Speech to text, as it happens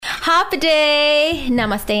Hapa day.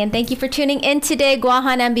 Namaste, and thank you for tuning in today,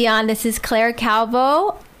 Guahan and beyond. This is Clare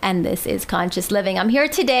Calvo, and this is Conscious Living. I'm here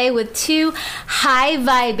today with two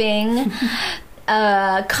high-vibing,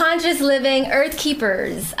 conscious living earth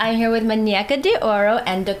keepers. I'm here with Moneka de Oro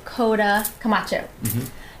and Dakota Camacho. Mm-hmm.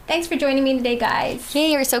 Thanks for joining me today, guys.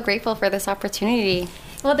 Yay, we're so grateful for this opportunity.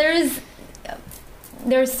 Well, there's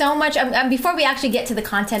so much. Before we actually get to the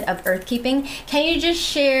content of earth keeping, can you just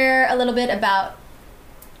share a little bit about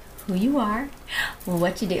who you are,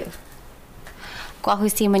 what you do?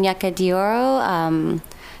 Guahusi Moneka de Oro,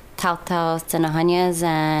 Tautau Sinahanyas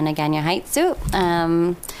and Aganya Haitsu.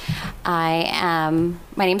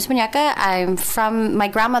 My name's Moneka. My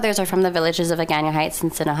grandmothers are from the villages of Aganya Heights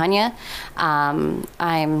and Sinahanya. I'm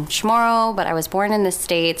Chamorro, but I was born in the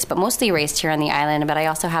States, but mostly raised here on the island. But I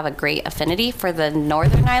also have a great affinity for the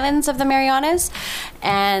northern islands of the Marianas.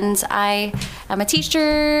 And I am a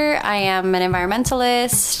teacher, I am an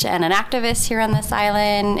environmentalist and an activist here on this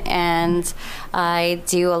island. And I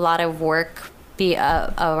do a lot of work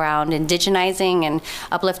around indigenizing and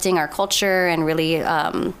uplifting our culture and really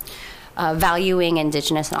valuing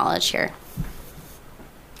indigenous knowledge here.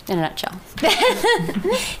 In a nutshell.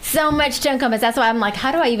 So much to encompass. That's why I'm like,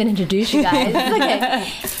 how do I even introduce you guys?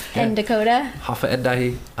 Okay. And Dakota? Hafa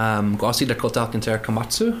edai Gwasi Dakota Kinter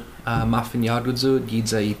Camacho Mafin Yadudzu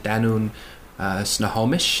Gidza Itanun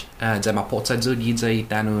Snahomish Zema Potsadzu Gidza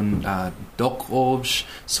Itanun Dokobj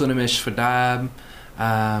Sunamish Fadab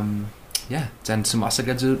Then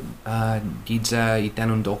Sumasagadzu Gidza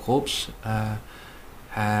Itanun Dokobj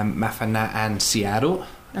Mafana and Seattle.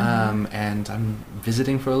 And I'm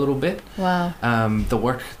visiting for a little bit. Wow. The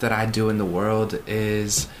work that I do in the world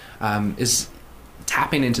is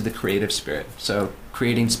tapping into the creative spirit. So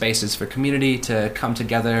creating spaces for community to come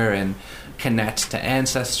together and connect to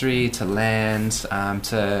ancestry, to land,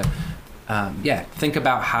 to think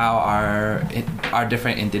about how our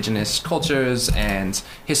different indigenous cultures and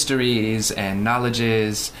histories and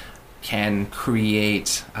knowledges can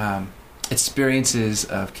create experiences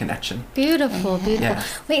of connection. Beautiful. Yeah.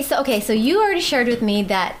 Wait, so you already shared with me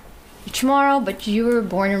that you're Chamorro, but you were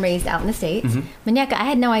born and raised out in the States. Mm-hmm. Moneka, I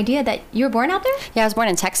had no idea that you were born out there? Yeah, I was born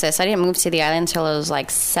in Texas. I didn't move to the island until I was like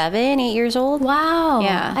 7, 8 years old. Wow.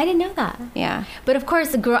 Yeah. I didn't know that. Yeah. But of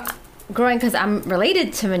course, growing, because I'm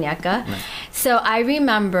related to Moneka, so I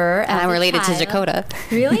remember and I'm related to Dakota.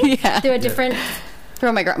 Really? Yeah. Through a different...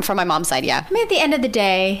 From my mom's side, yeah. I mean, at the end of the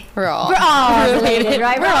day, we're all related,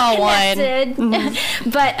 right? We're all one. Mm-hmm.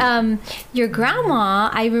 But your grandma,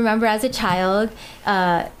 I remember as a child,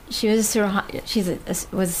 she was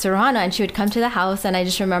a Serrano, and she would come to the house, and I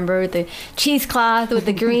just remember the cheesecloth with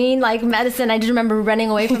the green medicine. I just remember running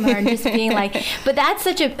away from her and just being like, but that's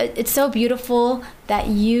it's so beautiful that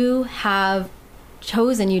you have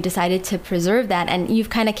you decided to preserve that, and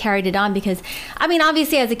you've kind of carried it on, because I mean,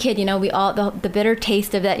 obviously as a kid, we all the bitter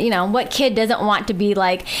taste of that, what kid doesn't want to be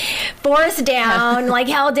forced down,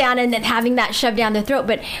 held down, and then having that shoved down their throat.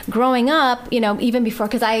 But growing up, even before,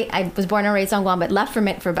 because I was born and raised on Guam, but left from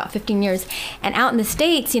it for about 15 years, and out in the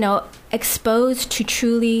States, exposed to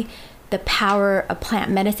truly the power of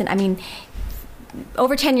plant medicine. I mean,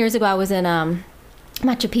 over 10 years ago, I was in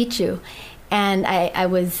Machu Picchu, and I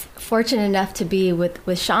was fortunate enough to be with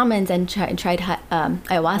shamans and tried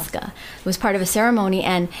ayahuasca. It was part of a ceremony,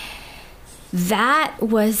 and that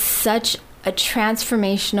was such a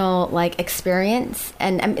transformational experience.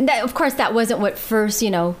 And that, of course, that wasn't what first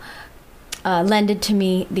lended to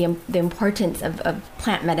me the importance of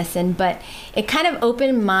plant medicine, but it kind of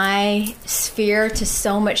opened my sphere to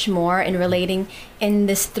so much more in relating in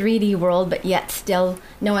this 3D world, but yet still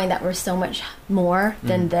knowing that we're so much more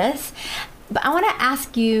than this. But I want to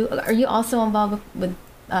ask you, are you also involved with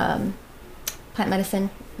plant medicine,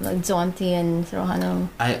 like Zoanti and Sirohano?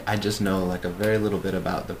 I just know a very little bit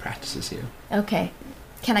about the practices here. Okay.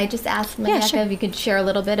 Can I just ask Moneka if you could share a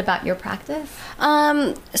little bit about your practice?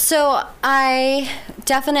 So I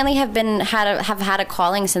definitely have had a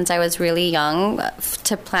calling since I was really young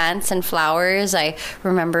to plants and flowers. I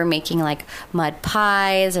remember making mud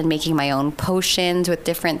pies and making my own potions with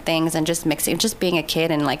different things, and just mixing, just being a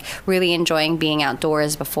kid and really enjoying being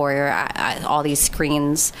outdoors before all these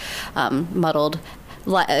screens muddled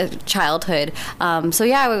childhood. So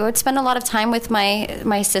yeah, I would spend a lot of time with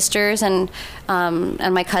my sisters and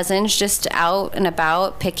my cousins, just out and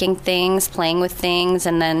about, picking things, playing with things.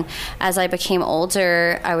 And then as I became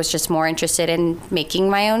older, I was just more interested in making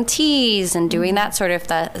my own teas and doing that sort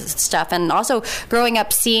of stuff. And also growing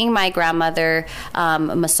up, seeing my grandmother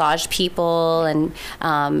massage people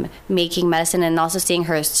and making medicine, and also seeing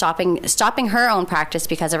her stopping her own practice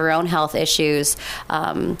because of her own health issues,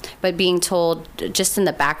 but being told just just in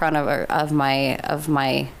the background of my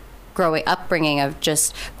upbringing of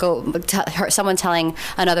just someone telling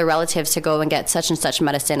another relative to go and get such and such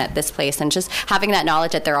medicine at this place, and just having that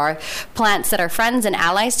knowledge that there are plants that are friends and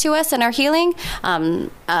allies to us and our healing.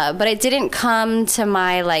 But it didn't come to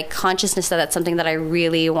my like consciousness that that's something that I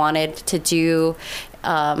really wanted to do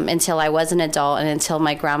until I was an adult, and until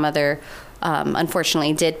my grandmother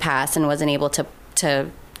unfortunately did pass and wasn't able to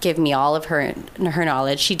give me all of her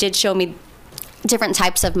knowledge. She did show me different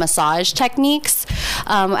types of massage techniques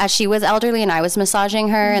as she was elderly and I was massaging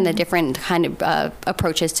her, and the different kind of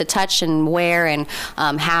approaches to touch and where and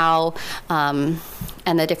how, and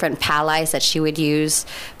the different palais that she would use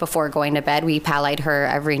before going to bed. We palaied her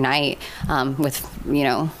every night with,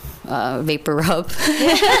 vapor rub. Isn't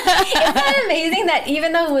that amazing that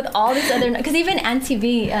even though with all these other, because even Auntie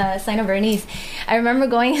V, Sino Bernice, I remember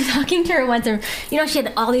going and talking to her once, and she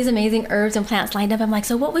had all these amazing herbs and plants lined up. I'm like,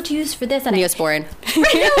 so what would you use for this? And Neosporin.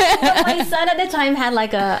 But my son at the time had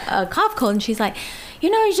like a cough cold, and she's like, you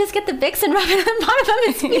just get the Vicks and rub it on the bottom of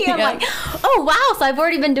his feet. I'm like, oh wow, so I've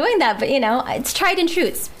already been doing that, but it's tried and true.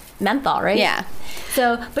 It's menthol, right? Yeah.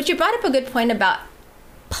 So, but you brought up a good point about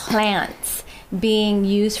plants being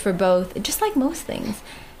used for both, just like most things,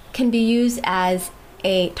 can be used as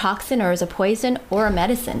a toxin or as a poison or a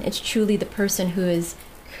medicine. It's truly the person who is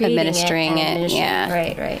administering it. Yeah.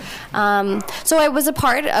 Right. So I was a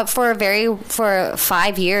part of, for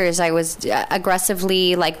 5 years, I was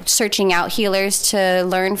aggressively like searching out healers to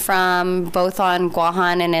learn from, both on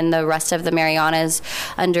Guahan and in the rest of the Marianas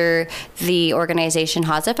under the organization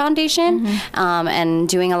Haza Foundation, and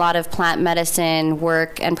doing a lot of plant medicine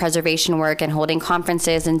work and preservation work and holding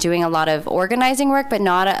conferences and doing a lot of organizing work, but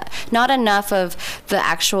not enough of the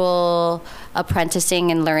actual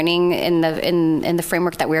apprenticing and learning in the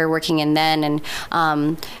framework that we were working in then,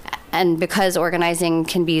 and because organizing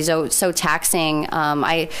can be so taxing,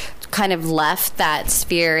 I kind of left that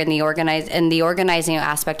sphere in the organizing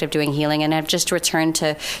aspect of doing healing, and I've just returned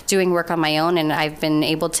to doing work on my own, and I've been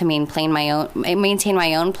able to maintain my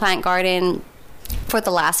own plant garden for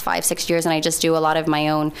the last 5-6 years, and I just do a lot of my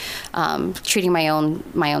own treating my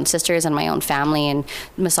own sisters and my own family, and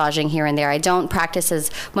massaging here and there. I don't practice as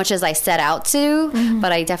much as I set out to,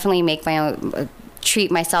 but I definitely make my own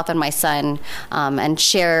treat myself and my son, and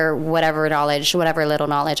share whatever little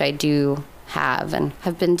knowledge I do have, and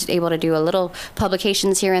have been able to do a little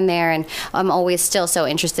publications here and there. And I'm always still so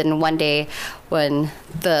interested in one day when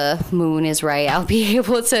the moon is right, I'll be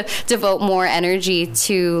able to devote more energy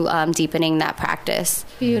to deepening that practice.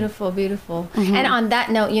 Beautiful. And on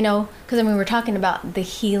that note, because we're talking about the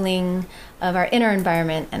healing of our inner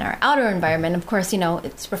environment and our outer environment, of course,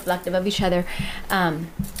 it's reflective of each other.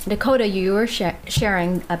 Dakota, you were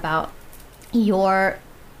sharing about your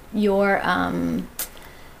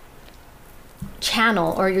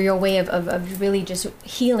channel, or your way of really just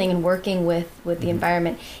healing and working with the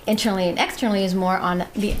environment internally and externally, is more on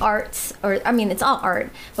the arts, it's all art,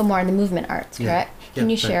 but more on the movement arts, correct? Can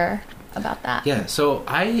you share about that? Yeah, so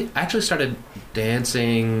I actually started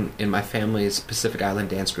dancing in my family's Pacific Island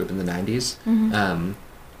dance group in the 90s.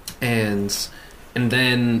 And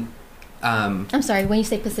then I'm sorry, when you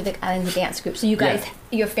say Pacific Islands dance group, so you guys,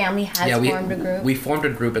 your family has formed a group? We formed a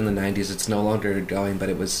group in the 90s. It's no longer going, but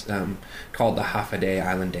it was called the Hafaday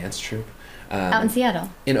Island Dance Troupe. Out in Seattle?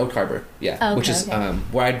 In Oak Harbor, which is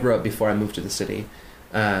where I grew up before I moved to the city.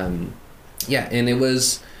 And it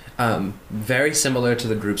was very similar to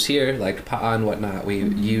the groups here, like Pa'a and whatnot. We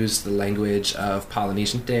used the language of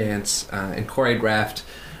Polynesian dance and choreographed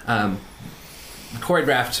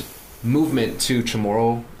movement to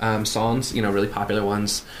Chamorro songs, really popular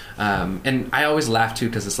ones. And I always laugh too,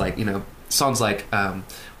 because it's like, songs like,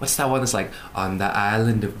 what's that one that's like, on the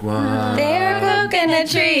island of Guam, there are coconut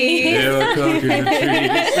trees. There are coconut trees.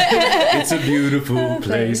 It's a beautiful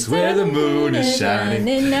place where the moon is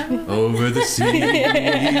shining over the sea.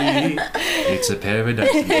 It's a paradise.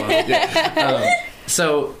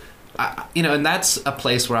 So, and that's a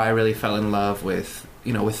place where I really fell in love with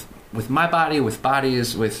my body, with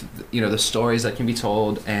bodies, with, the stories that can be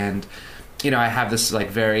told. And, I have this like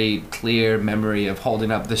very clear memory of holding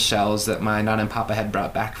up the shells that my Nana and Papa had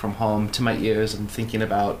brought back from home to my ears, and thinking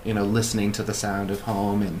about, listening to the sound of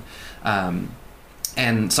home.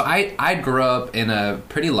 And so I grew up in a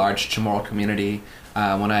pretty large Chamorro community.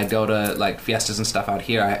 When I go to like fiestas and stuff out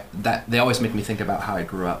here, they always make me think about how I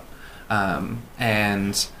grew up.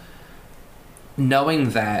 And knowing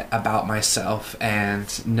that about myself,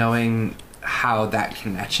 and knowing how that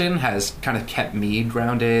connection has kind of kept me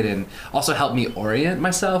grounded and also helped me orient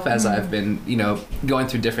myself as I've been, going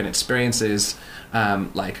through different experiences,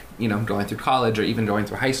 like, going through college or even going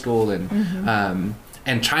through high school and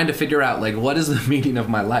trying to figure out, like, what is the meaning of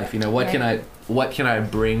my life? What can I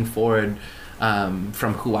bring forward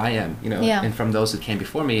from who I am, and from those that came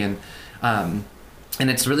before me. And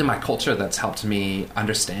it's really my culture that's helped me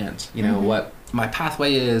understand, what my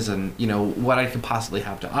pathway is and, what I could possibly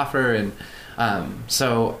have to offer. And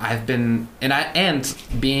so I've been, and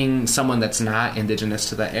being someone that's not indigenous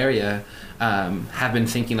to the area, have been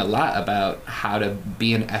thinking a lot about how to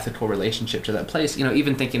be in ethical relationship to that place,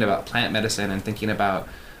 even thinking about plant medicine and thinking about,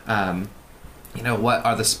 what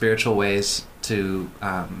are the spiritual ways to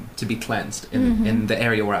be cleansed in the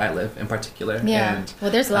area where I live in particular. Yeah. And,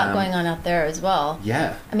 well, there's a lot going on out there as well.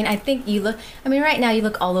 Yeah. I mean, right now you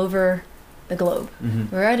look all over the globe.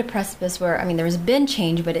 We're at a precipice where, there's been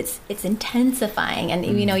change, but it's intensifying. And,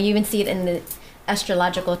 you even see it in the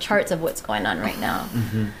astrological charts of what's going on right now.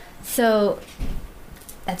 So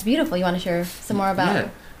that's beautiful. You want to share some more about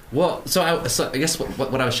it? Well, so I guess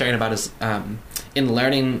what I was sharing about is in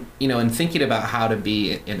learning, and thinking about how to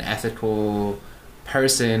be an ethical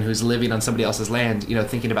person who's living on somebody else's land,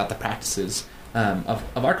 thinking about the practices of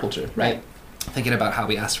our culture, right? Thinking about how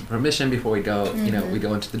we ask for permission before we go, we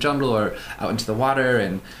go into the jungle or out into the water,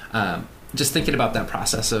 and just thinking about that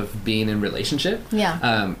process of being in relationship.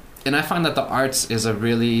 Yeah. And I find that the arts is a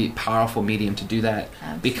really powerful medium to do that.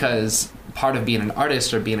 Absolutely. Because part of being an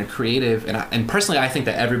artist or being a creative, and personally I think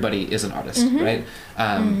that everybody is an artist, right?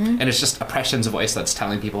 And it's just oppression's voice that's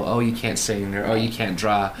telling people, oh, you can't sing, or oh, you can't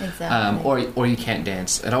draw, or you can't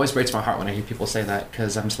dance. It always breaks my heart when I hear people say that,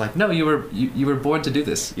 because I'm just like, no, you were born to do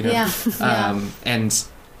this,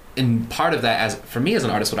 And part of that, for me as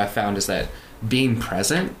an artist, what I found is that being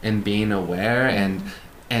present and being aware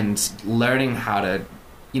and learning how to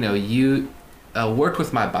work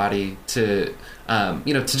with my body to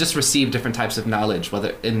to just receive different types of knowledge,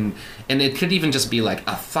 and it could even just be like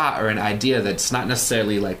a thought or an idea that's not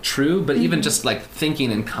necessarily like true, but even just like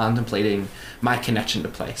thinking and contemplating my connection to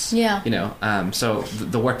place. So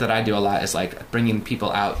the work that I do a lot is like bringing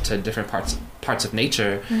people out to different parts of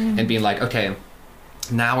nature and being like, okay,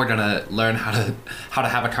 now we're gonna learn how to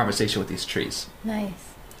have a conversation with these trees. Nice.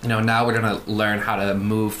 Now we're gonna learn how to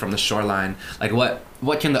move from the shoreline. Like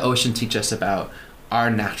what can the ocean teach us about our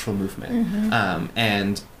natural movement,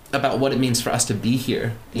 and about what it means for us to be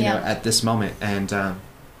here, you know, at this moment. And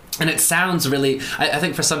it sounds really, I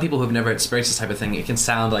think for some people who've never experienced this type of thing, it can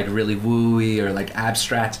sound like really wooey or like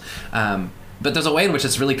abstract. But there's a way in which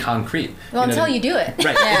it's really concrete. Well, until you do it.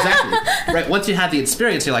 Right, exactly. Right. Once you have the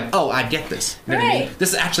experience, you're like, oh, I get this. You know what I mean? This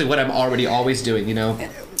is actually what I'm already always doing,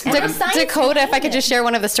 Dakota, if I could just share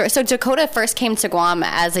one of the stories. So Dakota first came to Guam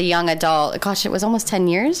as a young adult. Gosh, it was almost 10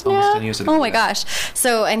 years now? Almost 10 years ago. Oh my gosh.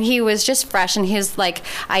 So, and he was just fresh, and his like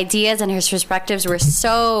ideas and his perspectives were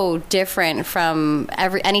so different from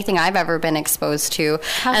anything I've ever been exposed to.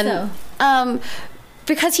 How so?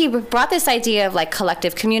 Because he brought this idea of like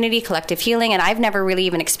collective community, collective healing, and I've never really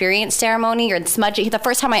even experienced ceremony or smudging. The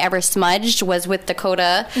first time I ever smudged was with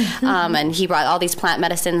Dakota, and he brought all these plant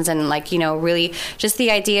medicines and like, really just the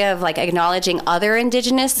idea of like acknowledging other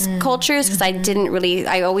indigenous cultures, because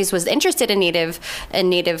I always was interested in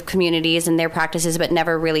native communities and their practices, but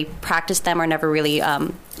never really practiced them or never really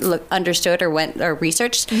understood or went or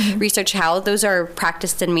researched how those are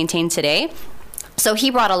practiced and maintained today. So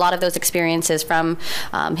he brought a lot of those experiences from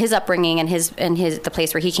his upbringing and the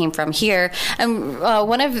place where he came from here. And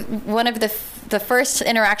one of the first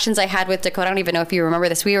interactions I had with Dakota, I don't even know if you remember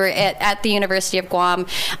this. We were at the University of Guam,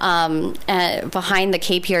 behind the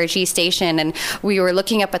KPRG station, and we were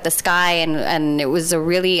looking up at the sky, and it was a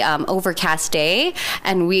really overcast day.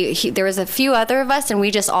 And there was a few other of us, and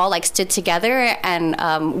we just all like stood together,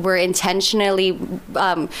 and we're intentionally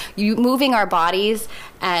moving our bodies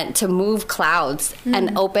and to move clouds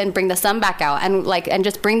and bring the sun back out, and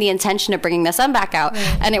just bring the intention of bringing the sun back out.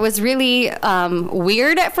 Right. And it was really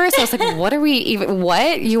weird at first. I was like,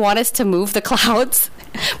 what? You want us to move the clouds?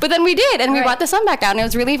 But then we did, and we brought the sun back out,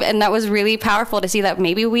 and that was really powerful to see that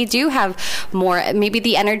maybe we do have more, maybe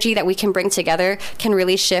the energy that we can bring together can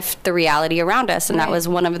really shift the reality around us. And that was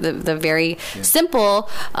one of the very simple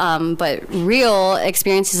but real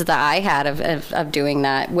experiences that I had of doing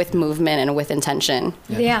that with movement and with intention.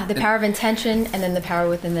 Yeah, the power of intention, and then the power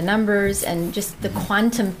within the numbers, and just the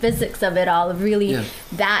quantum physics of it all, of really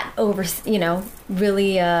that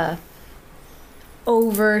really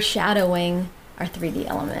overshadowing our 3D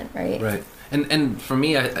element, right? Right. And for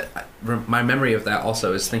me, my memory of that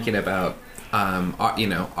also is thinking about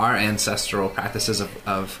our ancestral practices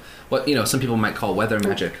of what some people might call weather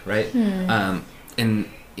magic, right? And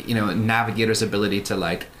navigators' ability to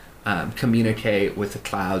like communicate with the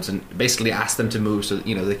clouds and basically ask them to move so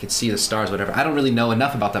they could see the stars, whatever. I don't really know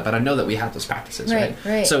enough about that, but I know that we have those practices,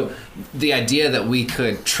 right? So the idea that we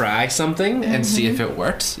could try something and see if it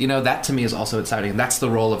works, that to me is also exciting. And that's the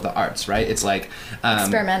role of the arts, right? It's like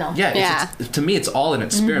experimental. It's, to me, it's all an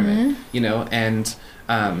experiment, and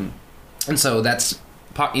so that's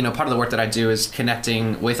part of the work that I do is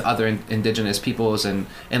connecting with other indigenous peoples and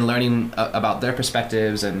learning about their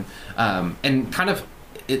perspectives and kind of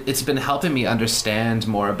it's been helping me understand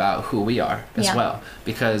more about who we are as well,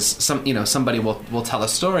 because somebody will tell a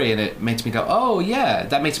story and it makes me go, oh yeah,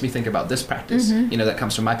 that makes me think about this practice that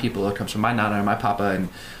comes from my people, or comes from my nana or my papa,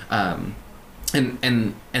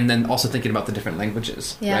 and then also thinking about the different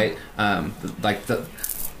languages, right? Like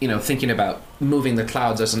thinking about moving the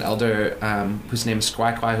clouds. There's an elder whose name is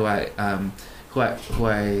Kwai Kwai, who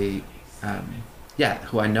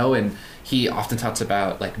I know, and he often talks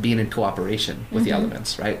about like being in cooperation with the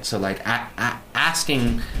elements, right? So like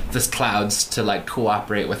asking the clouds to like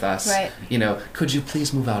cooperate with us, right? Could you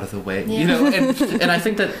please move out of the way? And I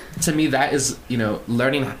think that to me that is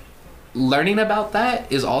learning about that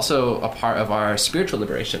is also a part of our spiritual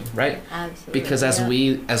liberation, right? Absolutely. Because as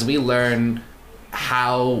we learn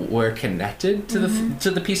how we're connected to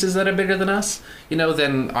the pieces that are bigger than us,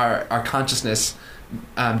 then our consciousness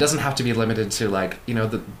doesn't have to be limited to like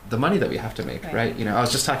the money that we have to make, right? I was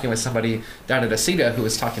just talking with somebody down at ASIGA who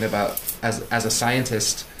was talking about as a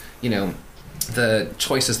scientist, the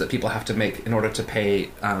choices that people have to make in order to pay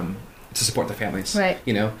to support their families, right?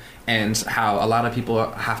 And how a lot of people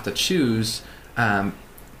have to choose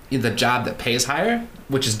the job that pays higher,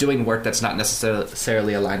 which is doing work that's not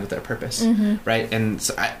necessarily aligned with their purpose, right? And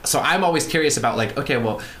so I'm always curious about like, okay,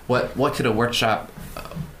 well, what could a workshop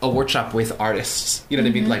with artists, what I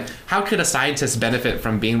mean? Like, how could a scientist benefit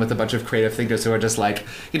from being with a bunch of creative thinkers who are just like,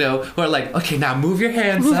 who are like, okay, now move your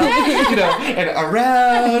hands up, and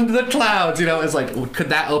around the clouds, it's like, could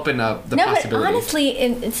that open up the possibility? But honestly,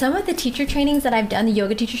 in some of the teacher trainings that I've done, the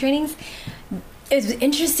yoga teacher trainings, it's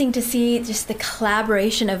interesting to see just the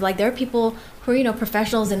collaboration of like, there are people who are,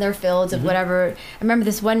 professionals in their fields of whatever. I remember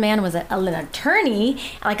this one man was an attorney,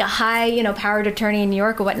 like a high, powered attorney in New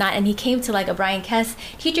York or whatnot. And he came to like a Brian Kess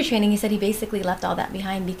teacher training. He said he basically left all that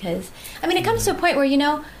behind because, it comes to a point where,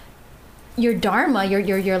 your dharma,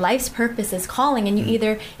 your life's purpose is calling, and you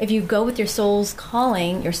either, if you go with your soul's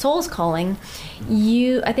calling, I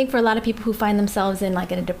think for a lot of people who find themselves in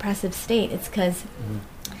like in a depressive state, it's because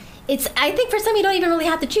I think for some you don't even really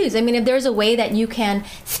have to choose. If there's a way that you can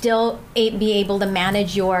still be able to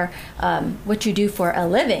manage your what you do for a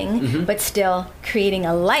living, but still creating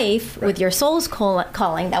a life with your soul's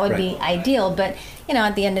calling, that would be ideal. But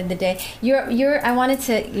at the end of the day,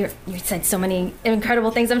 you said so many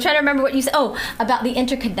incredible things. I'm trying to remember what you said. Oh, about the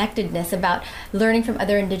interconnectedness, about learning from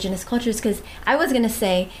other indigenous cultures. Because I was going to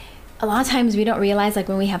say, a lot of times we don't realize, like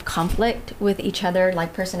when we have conflict with each other,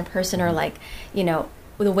 like person to person, or like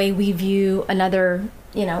the way we view another,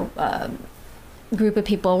 group of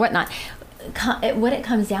people, whatnot. What it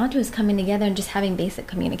comes down to is coming together and just having basic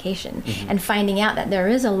communication and finding out that there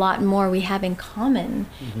is a lot more we have in common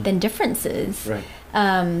than differences. Right.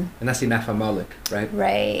 And that's enough Malik, right?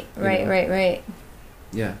 Right.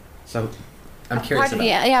 Yeah. So I'm curious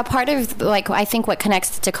about part of like I think what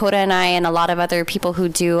connects Dakota and I and a lot of other people who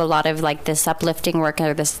do a lot of like this uplifting work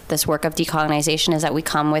or this work of decolonization is that we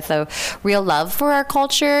come with a real love for our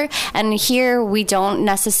culture. And here we don't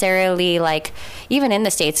necessarily, like, even in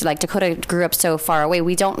the States, like Dakota grew up so far away,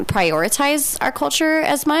 we don't prioritize our culture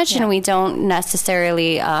as much, and we don't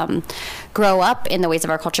necessarily grow up in the ways of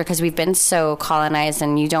our culture because we've been so colonized,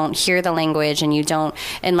 and you don't hear the language, and you don't,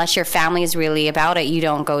 unless your family is really about it, you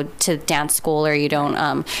don't go to dance school, or you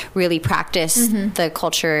don't really practice the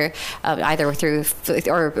culture either through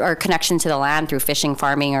or connection to the land through fishing,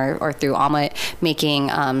 farming, or through omelet making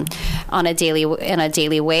in a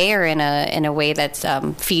daily way, or in a way that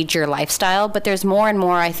feeds your lifestyle. But there's more and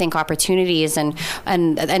more, I think, opportunities, and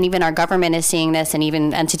even our government is seeing this, and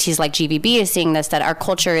even entities like GVB is seeing this, that our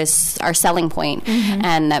culture is our selling point,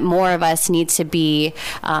 and that more of us need to be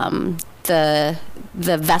the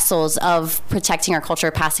vessels of protecting our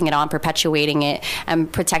culture, passing it on, perpetuating it,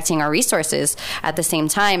 and protecting our resources at the same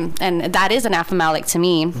time. And that is an Afamalik to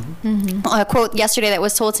me. A quote yesterday that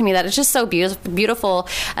was told to me that it's just so beautiful,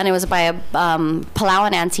 and it was by a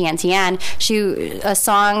Palauan auntie, Auntie Ann. A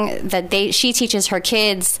song that she teaches her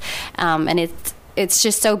kids, and it's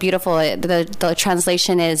just so beautiful. The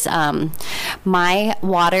translation is, my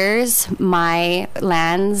waters, my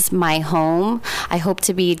lands, my home. I hope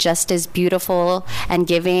to be just as beautiful and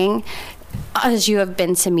giving as you have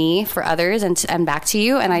been to me for others, and back to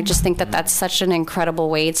you. And I just think that that's such an incredible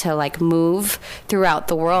way to like move throughout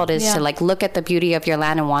the world, is to like look at the beauty of your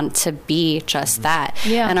land and want to be just that.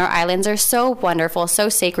 And our islands are so wonderful, so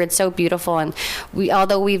sacred, so beautiful. And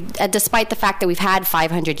despite the fact that we've had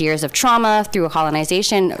 500 years of trauma through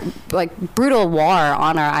colonization, like brutal war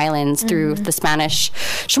on our islands through the Spanish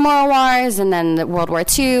Chamorro Wars and then the World War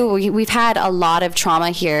II, we've had a lot of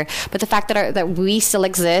trauma here. But the fact that we still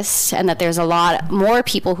exist, and that there's a lot more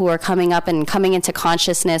people who are coming up and coming into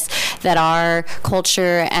consciousness that our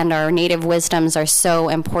culture and our native wisdoms are so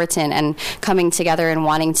important, and coming together and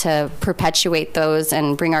wanting to perpetuate those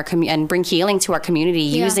and bring bring healing to our community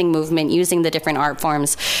using movement, using the different art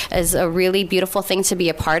forms, is a really beautiful thing to be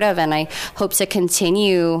a part of. And I hope to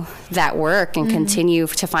continue that work and continue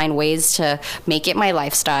to find ways to make it my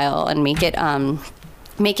lifestyle and make it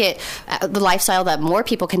the lifestyle that more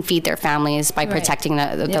people can feed their families by protecting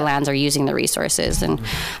the lands or using the resources. And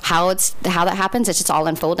how that happens, it's just all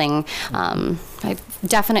unfolding. I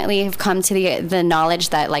definitely have come to the knowledge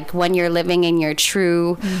that like when you're living in your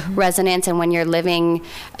true resonance, and when you're living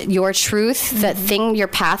your truth, that your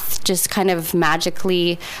path just kind of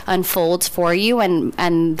magically unfolds for you, and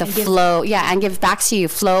the flow, and give back to you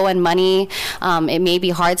flow and money. It may be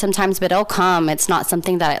hard sometimes, but it'll come. It's not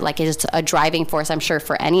something that like is a driving force, I'm sure,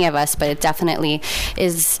 for any of us, but it definitely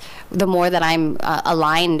is. The more that I'm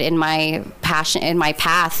aligned in my passion, in my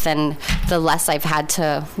path, then the less I've had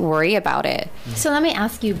to worry about it. So let me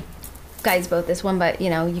ask you guys both this one, but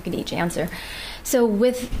you can each answer. So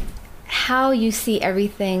with how you see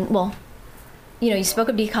everything, well, you spoke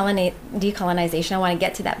of decolonization. I want to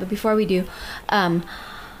get to that, but before we do,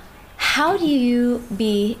 how do you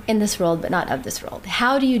be in this world but not of this world?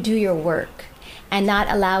 How do you do your work and not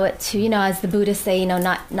allow it to, as the Buddhists say,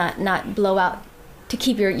 not blow out, to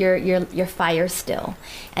keep your fire still,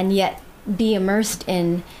 and yet be immersed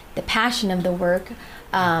in the passion of the work,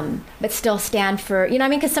 but still stand for,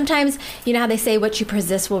 because sometimes, how they say what you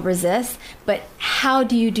persist will resist, but how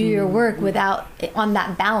do you do your work without, on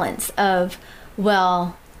that balance of,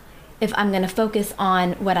 well, if I'm going to focus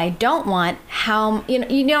on what I don't want, how, you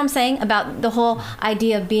know what I'm saying about the whole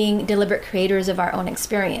idea of being deliberate creators of our own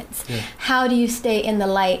experience. How do you stay in the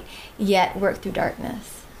light yet work through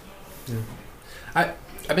darkness? I've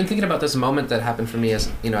been thinking about this moment that happened for me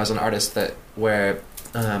as an artist, that where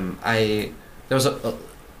after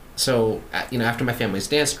my family's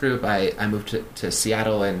dance group, I moved to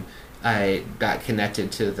Seattle, and I got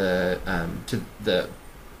connected to the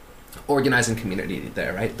organizing community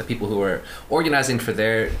there, right? The people who were organizing for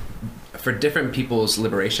different people's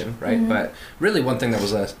liberation, right? But really, one thing that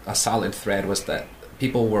was a solid thread was that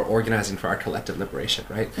people were organizing for our collective liberation,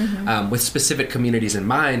 right? With specific communities in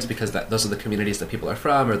mind, because those are the communities that people are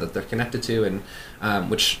from or that they're connected to, and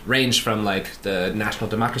which range from like the national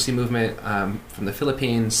democracy movement from the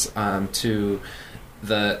Philippines to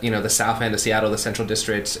the south end of Seattle, the Central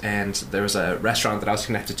District, and there was a restaurant that I was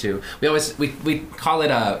connected to. We call it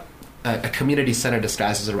a community center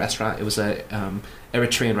disguised as a restaurant. It was a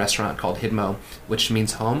Eritrean restaurant called Hidmo, which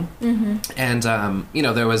means home. And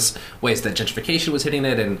there was ways that gentrification was hitting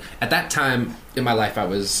it, and at that time in my life I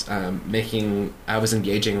was engaging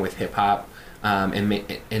with hip hop and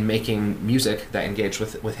making music that engaged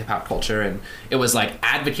with hip hop culture, and it was like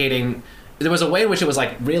advocating. There was a way in which it was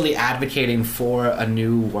like really advocating for a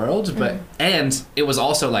new world, but and it was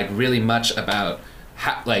also like really much about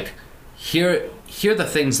here are the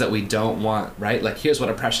things that we don't want, right? Like, here's what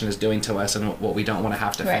oppression is doing to us and what we don't want to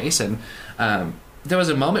have to face. And there was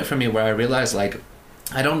a moment for me where I realized, like,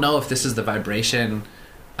 I don't know if this is the vibration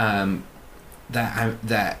that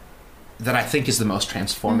I think is the most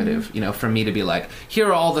transformative, for me to be like, here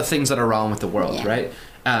are all the things that are wrong with the world, right?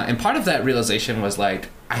 And part of that realization was like,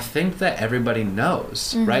 I think that everybody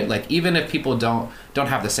knows, right? Like, even if people don't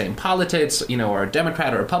have the same politics, or a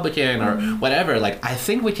Democrat or Republican or whatever, like, I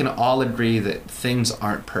think we can all agree that things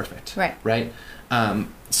aren't perfect, right?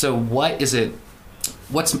 So what's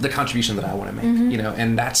the contribution that I want to make,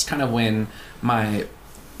 and that's kind of when my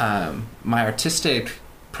artistic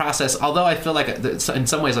process, although I feel like in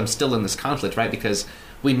some ways I'm still in this conflict, right? Because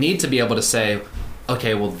we need to be able to say,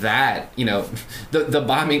 okay, well, that,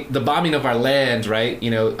 the bombing of our land, right?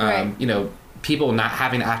 People not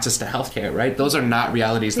having access to healthcare, right? Those are not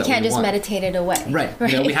realities that we want. We can't just meditate it away. Right.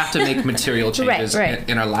 We have to make material changes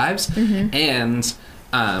in our lives. And,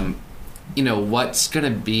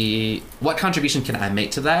 what contribution can I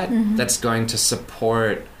make to that that's going to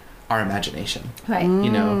support our imagination, Right. you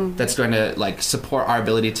know, that's going to like support our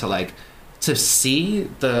ability to like to see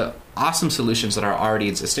the awesome solutions that are already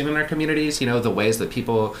existing in our communities, you know, the ways that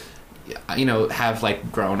people, you know, have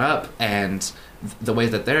like grown up, and the ways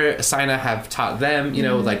that their Asina have taught them, you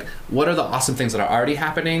know, like what are the awesome things that are already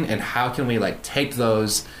happening, and how can we like take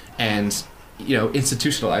those and, you know,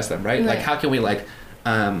 institutionalize them, right? Like how can we like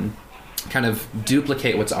kind of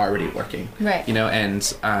duplicate what's already working, right? You know, and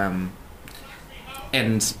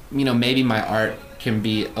you know, maybe my art can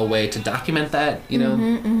be a way to document that, you know,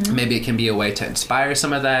 maybe it can be a way to inspire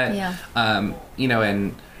some of that, you know,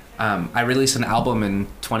 and I released an album in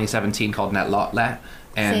 2017 called Natlotle,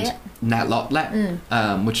 and Natlotle,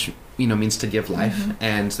 which, you know, means to give life,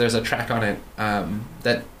 and there's a track on it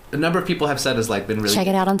that a number of people have said has like been really, check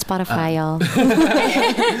it out on Spotify, y'all.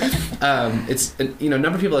 It's, you know, a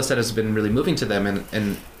number of people have said has been really moving to them,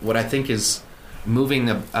 and what I think is moving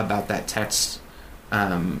about that text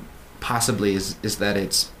possibly is that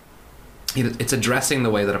it's addressing the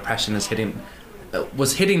way that oppression is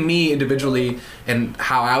was hitting me individually, and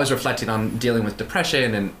how I was reflecting on dealing with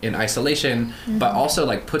depression and in isolation, but also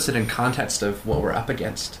like puts it in context of what we're up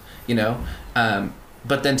against, you know,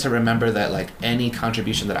 but then to remember that like any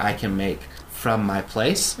contribution that I can make from my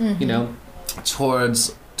place, you know,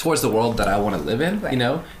 towards the world that I want to live in, you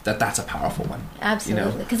know, that's a powerful one.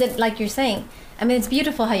 Absolutely, because it, like you're saying, I mean, it's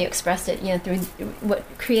beautiful how you expressed it, you know, through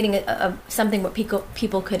creating something what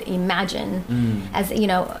people could imagine as, you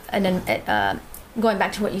know, and then going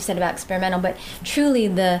back to what you said about experimental, but truly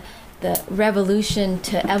the revolution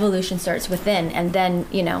to evolution starts within, and then,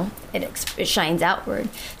 you know, it shines outward.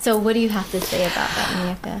 So what do you have to say about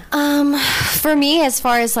that, Moneka? For me, as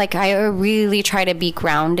far as like, I really try to be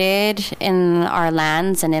grounded in our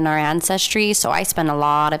lands and in our ancestry. So I spend a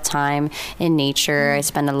lot of time in nature.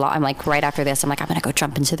 I'm like, right after this, I'm like, I'm going to go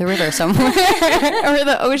jump into the river somewhere or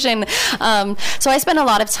the ocean. So I spend a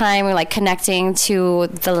lot of time like connecting to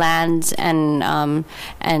the land and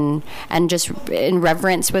just in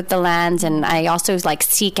reverence with the land. And I also like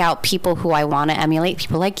seek out people who I want to emulate,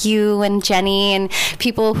 people like you and Jenny, and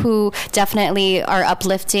people who definitely are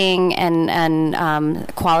uplifting and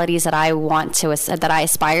qualities that I want to, that I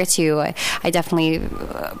aspire to. I definitely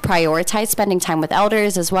prioritize spending time with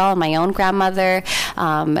elders as well, and my own grandmother,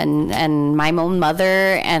 and my own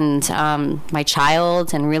mother, and my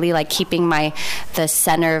child, and really like keeping the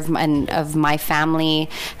center of my family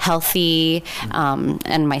healthy,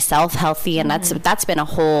 and myself healthy. And that's been a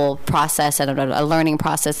whole process and a learning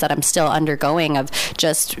process that I'm still undergoing, of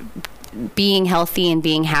just being healthy and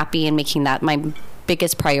being happy and making that my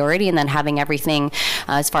biggest priority, and then having everything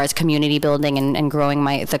as far as community building and growing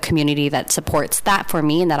the community that supports that for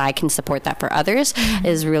me, and that I can support that for others,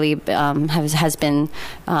 is really has been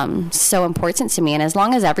so important to me. And as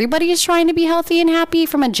long as everybody is trying to be healthy and happy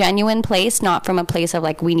from a genuine place, not from a place of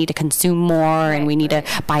like, we need to consume more and we need to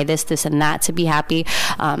buy this and that to be happy,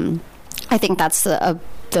 I think that's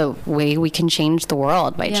the way we can change the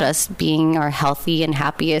world, by just being our healthy and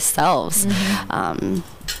happiest selves,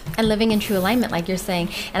 and living in true alignment, like you're saying.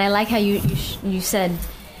 And I like how you said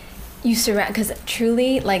you surround, because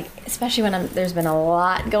truly, like, especially when there's been a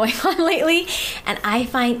lot going on lately, and I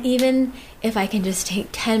find even if I can just take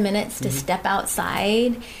 10 minutes to step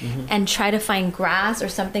outside and try to find grass or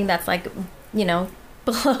something that's like, you know,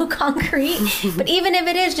 below concrete, but even if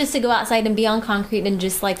it is just to go outside and be on concrete and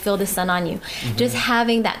just like feel the sun on you, just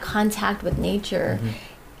having that contact with nature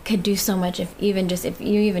could do so much, if you even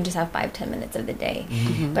just have 5-10 minutes of the day.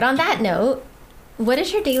 But on that note, what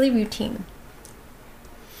is your daily routine,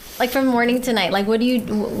 like from morning to night? Like what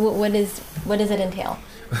does it entail?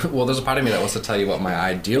 Well, there's a part of me that wants to tell you what my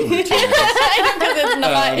ideal routine is.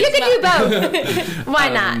 You can do both. Why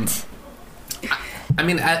not? I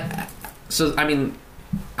mean, I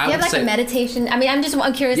you have like say, a meditation. I mean,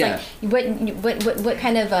 I'm curious, like what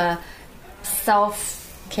kind of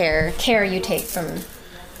self-care you take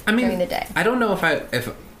during the day. I don't know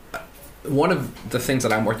if one of the things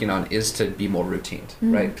that I'm working on is to be more routined,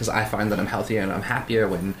 right? Because I find that I'm healthier and I'm happier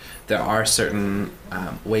when there are certain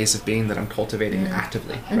ways of being that I'm cultivating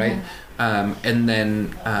actively, right? And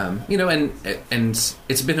then, you know, and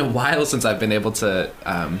it's been a while since I've been able to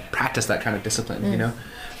practice that kind of discipline, you know?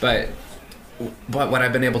 But what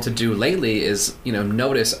I've been able to do lately is, you know,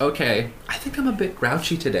 notice, okay, I think I'm a bit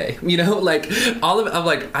grouchy today. You know, like I'm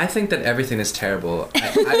like, I think that everything is terrible.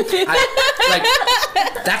 I like,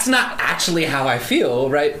 that's not actually how I feel,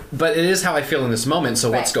 right? But it is how I feel in this moment.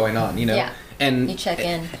 So what's going on, you know? Yeah. and you check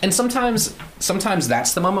in. And sometimes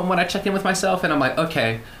that's the moment when I check in with myself, and I'm like,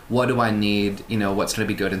 okay, what do I need? You know, what's going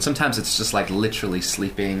to be good? And sometimes it's just like literally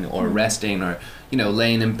sleeping or resting or, you know,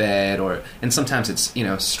 laying in bed, and sometimes it's, you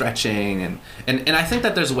know, stretching, and I think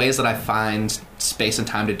that there's ways that I find space and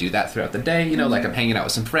time to do that throughout the day. You know, like I'm hanging out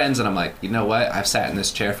with some friends and I'm like, you know what, I've sat in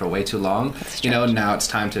this chair for way too long. You know, now it's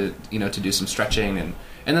time to, you know, to do some stretching, and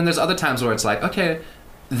then there's other times where it's like, okay,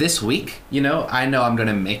 this week, you know I'm going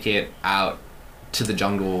to make it out to the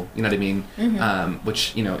jungle, you know what I mean?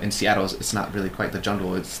 Which, you know, in Seattle, it's not really quite the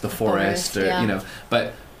jungle, it's the forest, or, you know,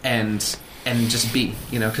 but, and just be,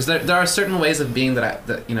 you know, because there are certain ways of being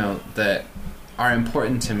that you know, that are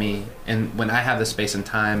important to me, and when I have the space and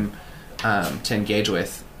time to engage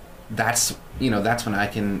with, that's, you know, that's when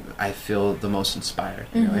I feel the most inspired,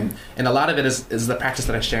 you know, and a lot of it is the practice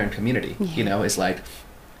that I share in community, you know, is like,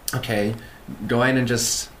 okay, going and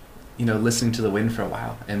just, you know, listening to the wind for a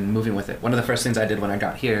while and moving with it. One of the first things I did when I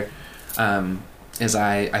got here is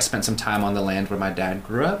I spent some time on the land where my dad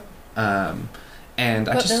grew up. And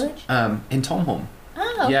what village? In Tomholm.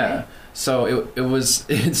 Oh, okay. Yeah. So it was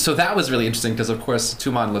so that was really interesting because, of course,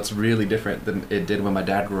 Tumon looks really different than it did when my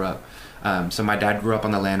dad grew up. So my dad grew up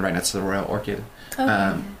on the land right next to the Royal Orchid.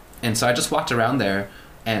 Okay. And so I just walked around there,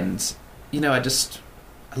 and, you know, I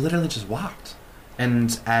literally just walked.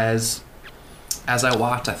 And as I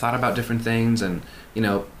walked, I thought about different things, and, you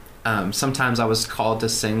know, sometimes I was called to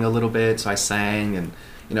sing a little bit, so I sang, and,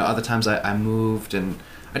 you know, other times I moved, and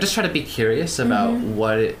I just try to be curious about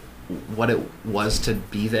what it was to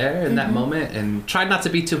be there in that moment, and tried not to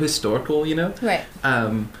be too historical, you know? Right.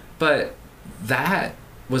 But that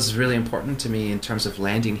was really important to me in terms of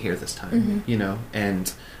landing here this time, you know,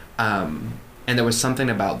 and there was something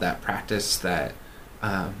about that practice that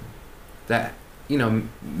you know,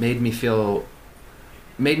 made me feel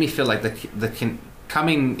like the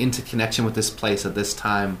coming into connection with this place at this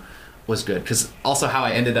time was good, because also how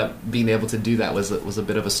I ended up being able to do that was a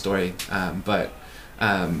bit of a story, but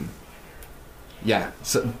yeah,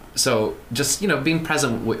 so just, you know, being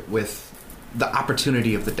present with the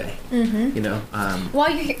opportunity of the day, you know.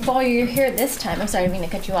 While you're here this time, I'm sorry, I didn't mean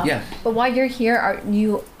to cut you off. Yeah. But while you're here, are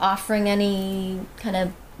you offering any kind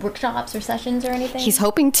of workshops or sessions or anything? He's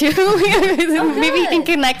hoping to. Maybe he can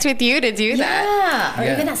connect with you to do that. Yeah,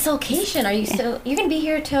 or even at Soulcation. Are you you're gonna be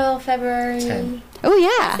here till February 10. Oh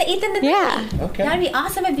yeah, the 8th and the 9th. Yeah. Okay. That'd be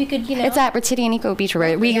awesome if you could, you know. It's at Retitti and Eco Beach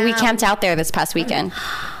Road. We camped out there this past weekend.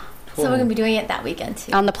 So we're gonna be doing it that weekend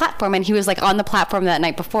too. On the platform, and he was like on the platform that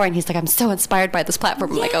night before, and he's like, I'm so inspired by this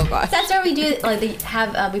platform. I'm like, oh gosh. That's where we do, like,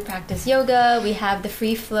 we practice yoga, we have the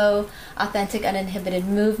free flow, authentic, uninhibited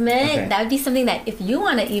movement. Okay. That would be something that if you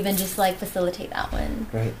want to even just like facilitate that one.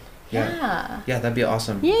 Right. Yeah. Yeah, that'd be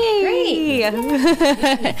awesome. Yay!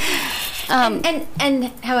 Great. And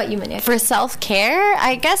how about you, Moneka? For self-care,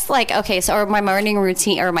 I guess, like, okay, so, or my morning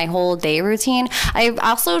routine or my whole day routine, I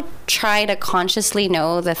also try to consciously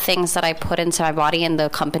know the things that I put into my body and the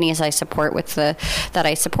companies I support that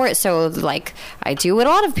I support. So, like, I do what a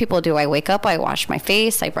lot of people do. I wake up, I wash my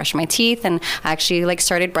face, I brush my teeth, and I actually, like,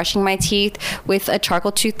 started brushing my teeth with a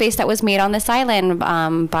charcoal toothpaste that was made on this island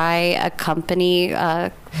by a company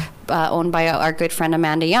owned by our good friend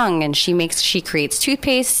Amanda Young, and she creates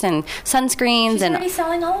toothpaste and sunscreens. She's already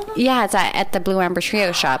selling all of them? Yeah, it's at the Blue Amber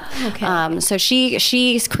Trio shop. Okay. So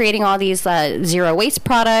she's creating all these zero waste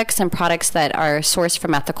products and products that are sourced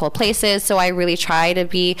from ethical places. So I really try to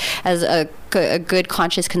be as a good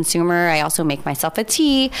conscious consumer. I also make myself a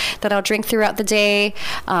tea that I'll drink throughout the day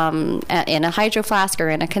in a hydro flask or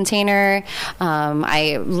in a container.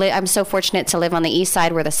 I'm so fortunate to live on the east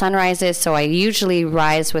side where the sun rises, so I usually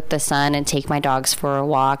rise with the sun and take my dogs for a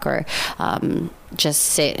walk, or just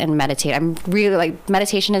sit and meditate. I'm really, like,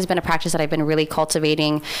 meditation has been a practice that I've been really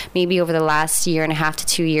cultivating maybe over the last 1.5 to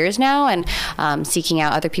 2 years now, and seeking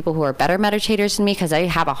out other people who are better meditators than me, because I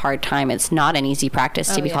have a hard time. It's not an easy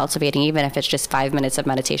practice to be cultivating. Even if it's just 5 minutes of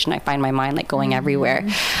meditation, I find my mind, like, going everywhere.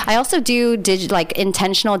 I also do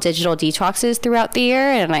intentional digital detoxes throughout the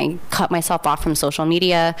year, and I cut myself off from social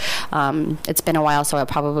media. It's been a while, so I'll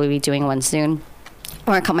probably be doing one soon.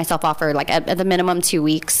 Or I cut myself off for, like, at the minimum 2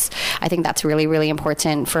 weeks. I think that's really, really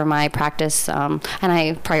important for my practice. And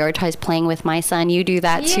I prioritize playing with my son. You do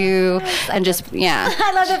that too. And just,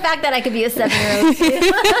 I love the fact that I could be a 7-year-old too.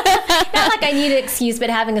 Not like I need an excuse, but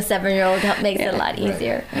having a 7-year-old makes it a lot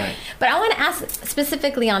easier. Right. But I want to ask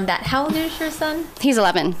specifically on that. How old is your son? He's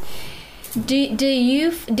 11.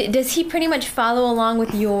 Does he pretty much follow along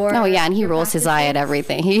with your? Oh yeah, and he rolls his eye at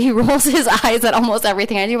everything. He rolls his eyes at almost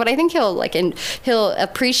everything I do, but I think he'll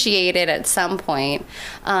appreciate it at some point.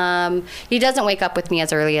 He doesn't wake up with me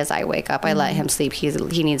as early as I wake up. I let him sleep.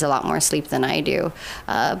 He needs a lot more sleep than I do.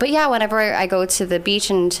 But yeah, whenever I go to the beach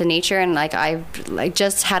and to nature, and like I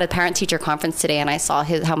just had a parent teacher conference today, and I saw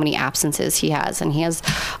how many absences he has, and he has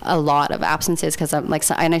a lot of absences because I'm like,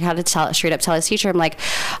 and I had to straight up tell his teacher, I'm like,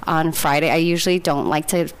 on Friday, I usually don't like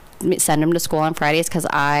to send him to school on Fridays because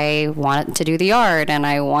I want to do the yard and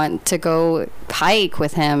I want to go hike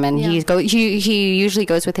with him, and he usually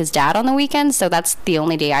goes with his dad on the weekends, so that's the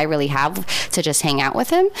only day I really have to just hang out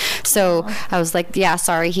with him. So I was like, yeah,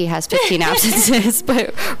 sorry, he has 15 absences,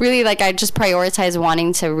 but really, like, I just prioritize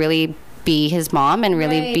wanting to really be his mom and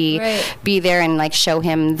really be there and like show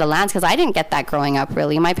him the lands, because I didn't get that growing up.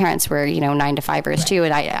 Really, my parents were 9 to 5ers too,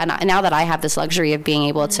 and now that I have this luxury of being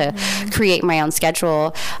able to create my own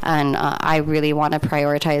schedule, and I really want to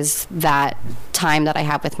prioritize that time that I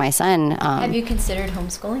have with my son. Have you considered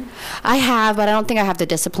homeschooling? I have, but I don't think I have the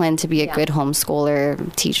discipline to be a good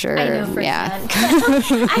homeschooler teacher. I know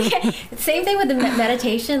firsthand. Same thing with the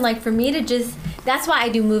meditation. Like, for me to just, that's why I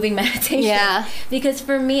do moving meditation. Yeah. Because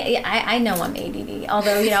for me, I know I'm ADD.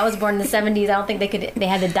 Although, I was born in the 70s, I don't think they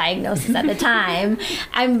had the diagnosis at the time.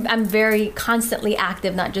 I'm very constantly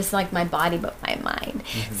active, not just like my body, but my mind.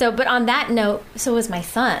 Mm-hmm. So, but on that note, so was my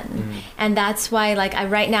son. Mm-hmm. And that's why, like,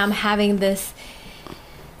 right now I'm having this,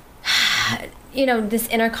 this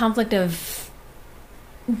inner conflict of,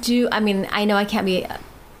 I know I can't be,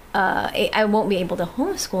 I won't be able to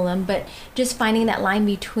homeschool him, but just finding that line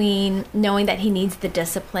between knowing that he needs the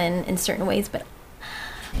discipline in certain ways, but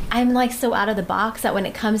I'm like so out of the box that when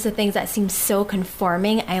it comes to things that seem so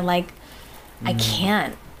conforming, I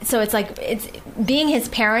can't. So it's like, being his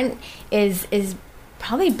parent is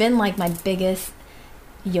probably been like my biggest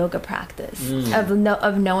yoga practice of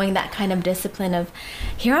knowing that kind of discipline of,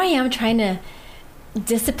 here I am trying to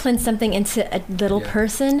discipline something into a little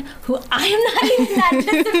person who I am not even that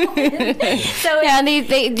disciplined. So yeah,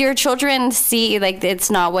 and your children see, like, it's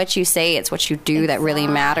not what you say, it's what you do that really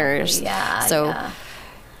matters. Yeah. So. Yeah.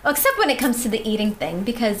 Well, except when it comes to the eating thing,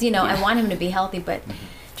 because I want him to be healthy, but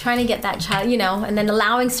trying to get that child, and then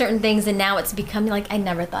allowing certain things, and now it's becoming like, I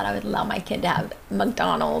never thought I would allow my kid to have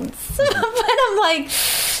McDonald's. But I'm like,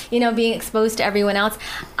 being exposed to everyone else.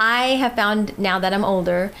 I have found now that I'm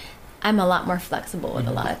older, I'm a lot more flexible with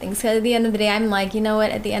a lot of things. So at the end of the day, I'm like, you know what?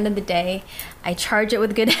 At the end of the day, I charge it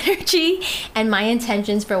with good energy, and my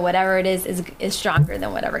intentions for whatever it is stronger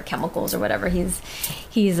than whatever chemicals or whatever he's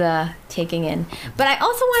taking in. But I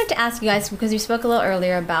also wanted to ask you guys, because you spoke a little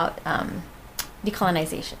earlier about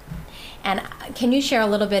decolonization, and can you share a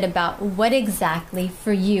little bit about what exactly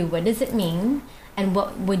for you, what does it mean, and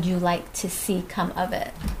what would you like to see come of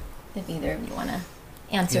it? If either of you want to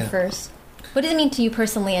answer first. What does it mean to you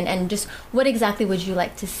personally, and just what exactly would you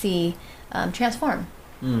like to see transform?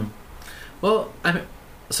 Well, I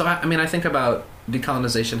think about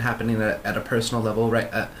decolonization happening at a personal level, right?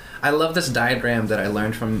 I love this diagram that I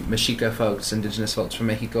learned from Mexica folks, indigenous folks from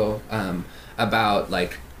Mexico, about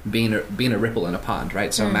like being a ripple in a pond,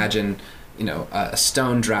 right? So imagine, a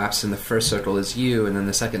stone drops, and the first circle is you, and then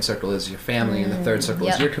the second circle is your family, and the third circle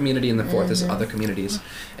is your community, and the fourth is other communities.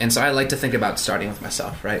 And so I like to think about starting with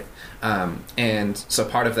myself, right? And so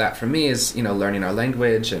part of that for me is, learning our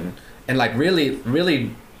language and like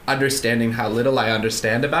really understanding how little I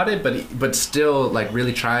understand about it, but still like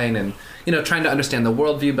really trying and, trying to understand the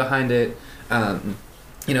worldview behind it. A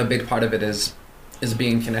big part of it is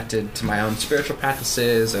being connected to my own spiritual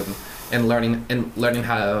practices and learning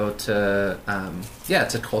how to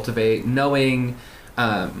to cultivate knowing,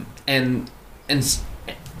 and then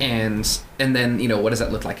what does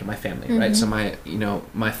that look like in my family, right? So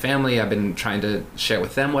my family, I've been trying to share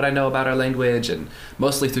with them what I know about our language, and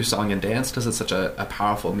mostly through song and dance, because it's such a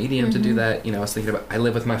powerful medium to do that. I was thinking about, I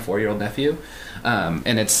live with my 4-year-old nephew,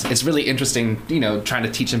 and it's really interesting, trying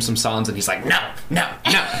to teach him some songs, and he's like, no,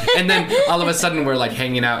 and then all of a sudden we're like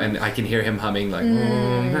hanging out, and I can hear him humming like,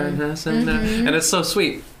 and it's so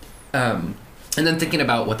sweet. And then thinking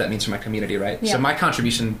about what that means for my community, right? Yeah. So my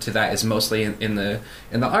contribution to that is mostly in the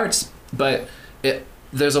arts, but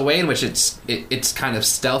there's a way in which it's kind of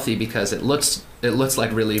stealthy, because it looks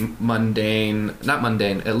like really mundane. Not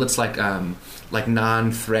mundane. It looks like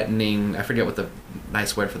non-threatening. I forget what the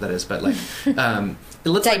nice word for that is, but like it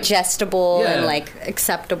looks digestible and like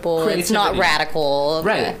acceptable. Creativity. It's not radical,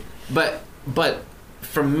 right? But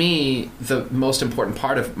for me, the most important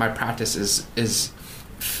part of my practice is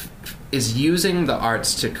is using the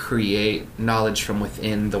arts to create knowledge from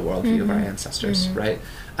within the worldview of our ancestors, right?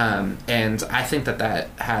 And I think that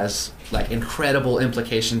has like incredible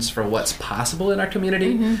implications for what's possible in our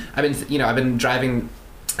community. I've been driving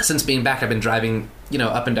since being back. I've been driving,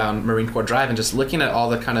 up and down Marine Corps Drive and just looking at all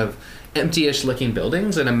the kind of empty-ish looking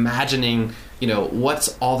buildings and imagining,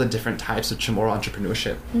 what's all the different types of Chamorro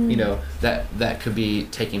entrepreneurship, that could be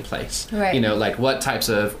taking place. Right. Like what types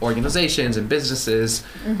of organizations and businesses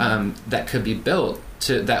that could be built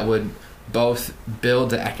that would both build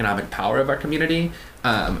the economic power of our community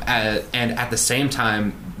and at the same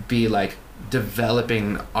time be like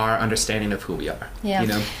developing our understanding of who we are.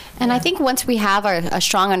 And I think once we have a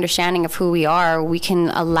strong understanding of who we are, we can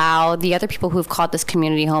allow the other people who've called this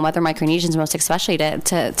community home, other Micronesians most especially,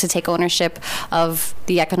 to take ownership of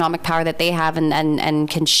the economic power that they have and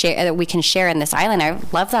can share, that we can share in this island. I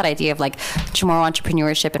love that idea of like Chamorro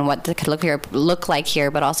entrepreneurship and what that could look like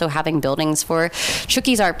here, but also having buildings for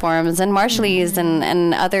Chuukie's art forms and Marshallese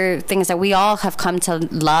and other things that we all have come to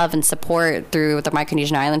love and support through the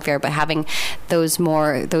Micronesian Island Fair, but having those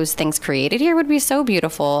things created here would be so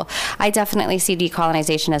beautiful. I definitely see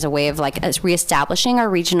decolonization as a way of as reestablishing our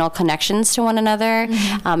regional connections to one another,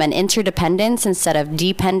 and interdependence instead of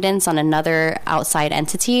dependence on another outside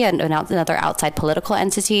entity and another outside political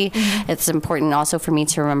entity. It's important also for me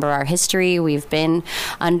to remember our history. We've been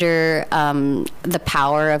under the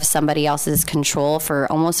power of somebody else's control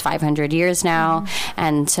for almost 500 years now,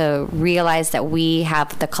 and to realize that we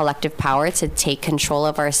have the collective power to take control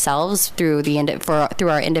of ourselves through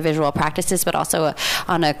our individual practices, but also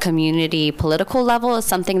on a community political level is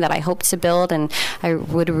something that I hope to build. And I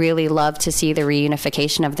would really love to see the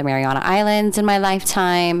reunification of the Mariana Islands in my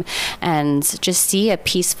lifetime and just see a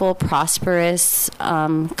peaceful, prosperous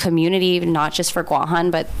community, not just for Guahan,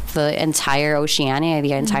 but the entire Oceania,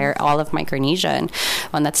 the entire, all of Micronesia, and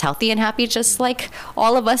one that's healthy and happy, just like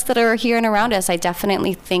all of us that are here and around us. I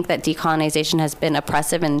definitely think that decolonization has been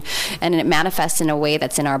oppressive and it manifests in a way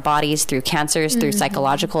that's in our bodies through cancers, through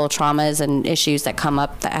psychological traumas and issues that come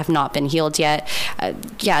up that have not been healed yet.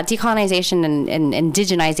 Decolonization and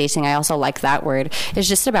indigenization, I also like that word, is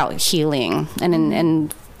just about healing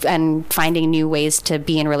and finding new ways to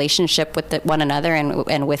be in relationship with one another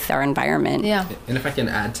and with our environment. Yeah. And if I can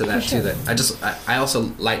add to that too, that I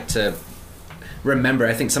also like to remember,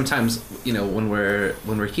 I think sometimes, when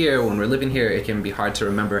we're here, when we're living here, it can be hard to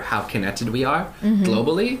remember how connected we are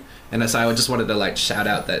globally. And so I just wanted to shout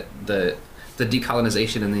out that the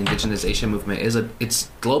decolonization and the indigenization movement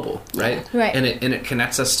it's global, right? Right. And it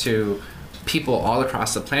connects us to people all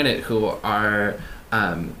across the planet who are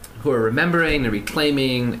remembering and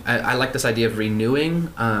reclaiming. I like this idea of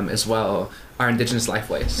renewing as well our indigenous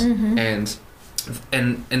lifeways.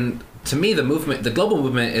 And to me, the global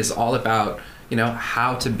movement is all about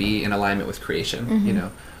how to be in alignment with creation,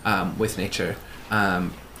 with nature,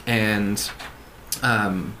 and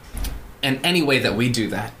any way that we do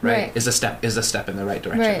that, right, is a step in the right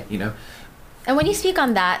direction, right. And when you speak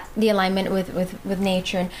on that, the alignment with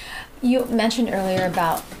nature, and you mentioned earlier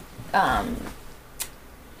about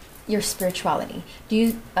your spirituality. Do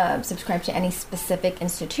you subscribe to any specific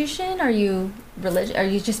institution? Are you religious? Are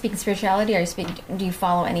you just speaking spirituality? Do you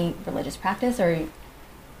follow any religious practice? Or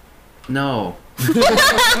no.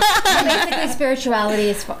 Basically, spirituality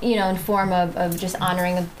is in form of just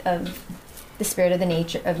honoring of the spirit of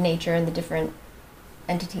nature and the different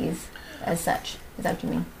entities as such. Is that what you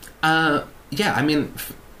mean? Yeah. I mean,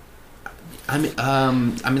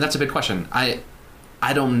 that's a big question.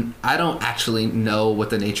 I don't actually know what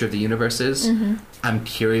the nature of the universe is. I'm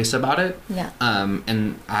curious about it. Yeah.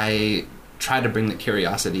 And I try to bring the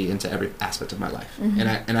curiosity into every aspect of my life.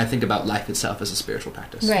 And I think about life itself as a spiritual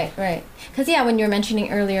practice. Right. Because when you were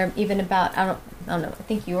mentioning earlier, even about I don't know, I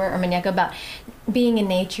think you were or Moneka, about being in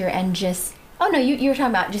nature and just you were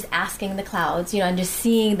talking about just asking the clouds, and just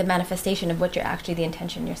seeing the manifestation of what the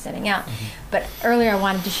intention you're setting out. But earlier I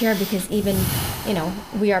wanted to share because even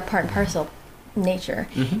we are part and parcel nature.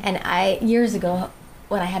 And years ago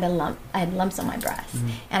when I had lumps on my breast,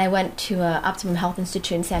 and I went to Optimum Health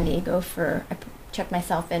Institute in San Diego I checked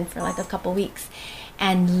myself in for a couple weeks,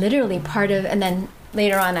 and literally and then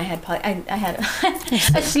later on I had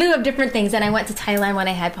a slew of different things, and I went to Thailand when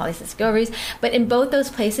I had polycystic ovaries. But in both those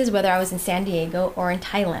places, whether I was in San Diego or in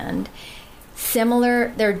Thailand,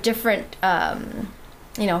 they're different.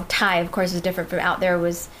 Thai of course is different from out there.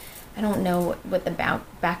 I don't know what the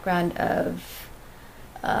background of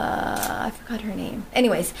I forgot her name.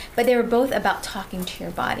 Anyways, but they were both about talking to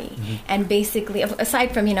your body. And basically,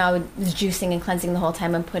 aside from, I was juicing and cleansing the whole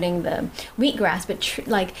time and putting the wheatgrass, but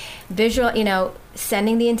like visual,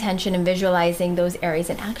 sending the intention and visualizing those areas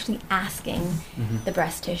and actually asking the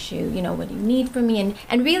breast tissue, what do you need from me?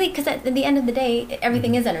 And really, because at the end of the day,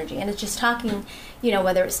 everything is energy. And it's just talking,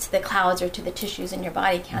 whether it's to the clouds or to the tissues in your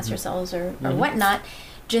body, cancer cells or whatnot,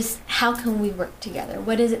 just how can we work together?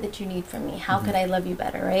 What is it that you need from me? How could I love you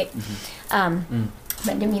better, right? But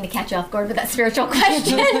I didn't mean to catch you off guard with that spiritual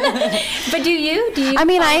question. But do you? I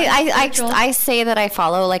mean, I say that I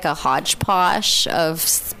follow like a hodgepodge of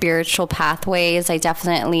spiritual pathways. I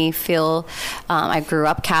definitely feel I grew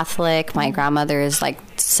up Catholic. My grandmother is like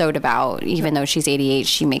so devout. Even though she's 88,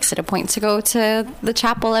 she makes it a point to go to the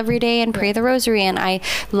chapel every day and pray the rosary. And I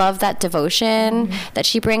love that devotion that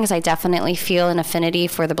she brings. I definitely feel an affinity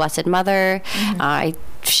for the Blessed Mother. I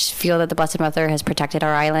feel that the Blessed Mother has protected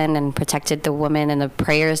our island and protected the women, and the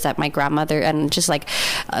prayers that my grandmother, and just like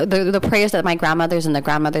the prayers that my grandmothers and the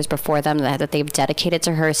grandmothers before them that they've dedicated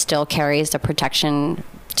to her still carries the protection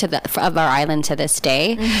of our island to this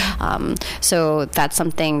day. So that's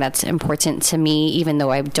something that's important to me, even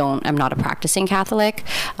though I'm not a practicing Catholic.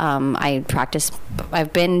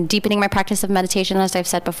 I've been deepening my practice of meditation, as I've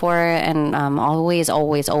said before, and always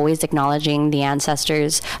acknowledging the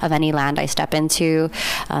ancestors of any land I step into,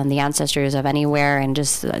 the ancestors of anywhere, and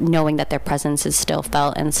just knowing that their presence is still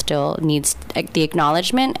felt and still needs the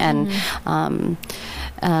acknowledgement. And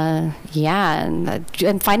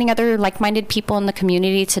and finding other like-minded people in the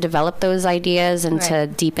community to develop those ideas and to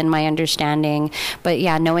deepen my understanding. But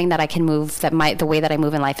knowing that I can move, the way that I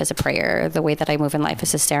move in life is a prayer, the way that I move in life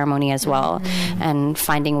is a ceremony as well, and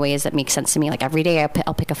finding ways that make sense to me. Like every day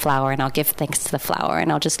I'll pick a flower and I'll give thanks to the flower,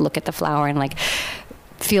 and I'll just look at the flower and like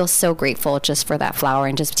feel so grateful just for that flower,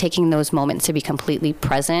 and just taking those moments to be completely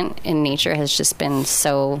present in nature has just been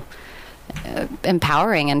so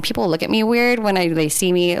empowering. And people look at me weird when they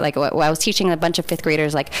see me, like I was teaching a bunch of fifth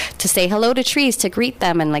graders like to say hello to trees, to greet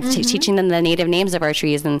them, and like teaching them the native names of our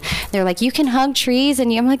trees, and they're like, you can hug trees,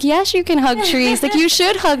 and I'm like, yes, you can hug trees. Like you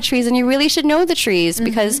should hug trees, and you really should know the trees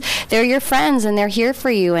because they're your friends and they're here for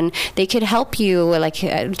you and they could help you. Like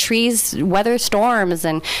trees weather storms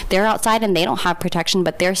and they're outside and they don't have protection,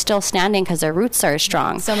 but they're still standing because their roots are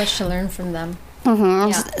strong. So much to learn from them.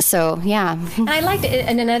 So and I liked it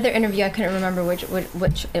in another interview. I couldn't remember which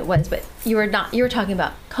it was, but you were talking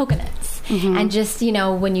about coconuts and just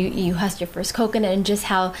when you husk your first coconut and just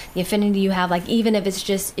how the affinity you have. Like even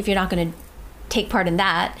if you're not going to take part in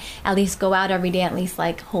that, at least go out every day, at least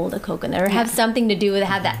like hold a coconut or have something to do with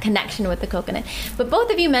have that connection with the coconut. But both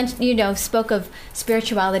of you mentioned spoke of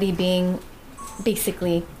spirituality being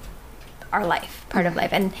basically our life, part of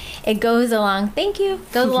life, and it goes along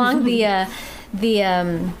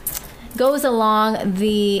goes along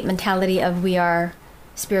the mentality of we are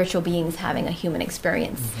spiritual beings having a human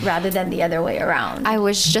experience rather than the other way around. I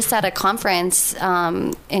was just at a conference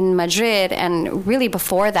in Madrid, and really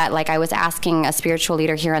before that, like I was asking a spiritual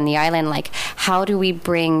leader here on the island, like how do we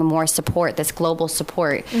bring more support, this global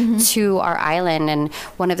support to our island? And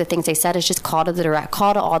one of the things they said is just call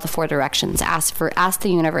to all the four directions, ask the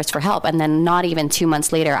universe for help. And then not even 2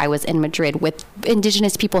 months later, I was in Madrid with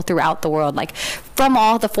indigenous people throughout the world, like from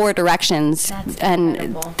all the four directions. That's and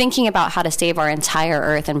incredible. Thinking about how to save our entire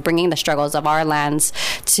earth and bringing the struggles of our lands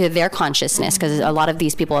to their consciousness, because a lot of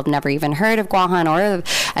these people have never even heard of Guahan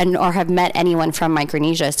or have met anyone from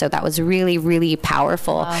Micronesia. So that was really, really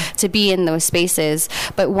powerful to be in those spaces.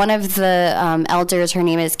 But one of the elders, her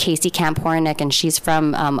name is Casey Camp Hornick, and she's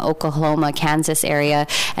from Oklahoma, Kansas area.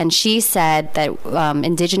 And she said that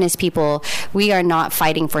indigenous people, we are not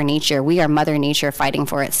fighting for nature. We are Mother Nature fighting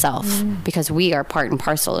for itself, because we are part and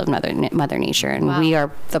parcel of Mother Nature, and we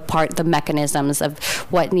are the mechanisms of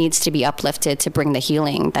what needs to be uplifted to bring the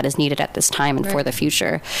healing that is needed at this time and for the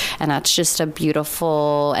future. And that's just a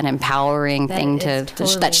beautiful and empowering thing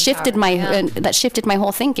that shifted my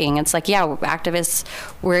whole thinking. It's like, activists,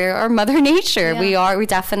 we're Mother Nature. We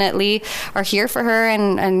definitely are here for her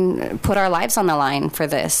and put our lives on the line for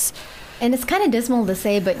this. And it's kind of dismal to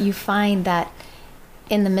say, but you find that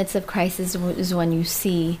in the midst of crisis is when you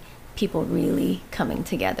see people really coming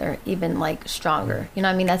together, even like stronger.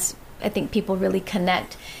 I think people really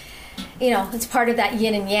connect. It's part of that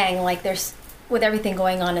yin and yang. Like there's, with everything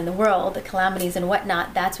going on in the world, the calamities and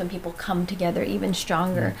whatnot, that's when people come together even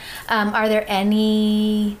stronger. Are there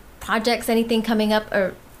any projects, anything coming up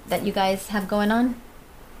or that you guys have going on?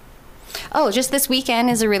 Oh, just this weekend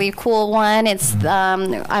is a really cool one. It's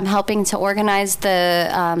I'm helping to organize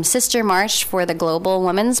the Sister March for the Global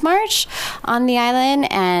Women's March on the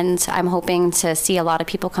island, and I'm hoping to see a lot of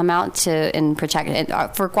people come out to and protect it.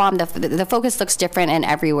 For Guam, the focus looks different and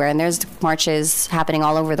everywhere, and there's marches happening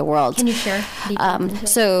all over the world. Can you share?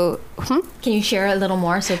 Can you share a little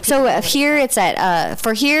more? Here it's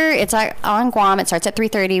on Guam. It starts at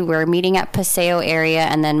 3:30. We're meeting at Paseo area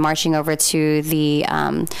and then marching over to the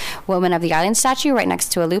Women of the Island statue right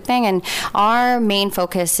next to a looping. And our main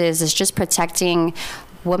focus is just protecting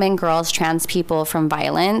women, girls, trans people from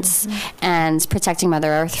violence and protecting Mother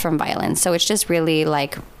Earth from violence. So it's just really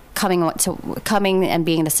like coming and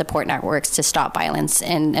being the support networks to stop violence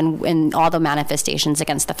and all the manifestations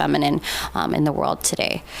against the feminine in the world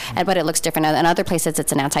today. But it looks different. In other places,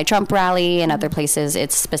 it's an anti-Trump rally. In other places,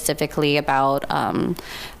 it's specifically about an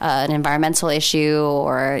environmental issue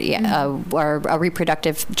or a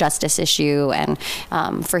reproductive justice issue. And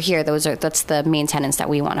for here, that's the main tenets that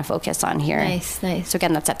we want to focus on here. Nice. So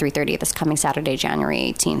again, that's at 3:30 this coming Saturday, January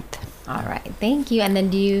 18th. All right, thank you. And then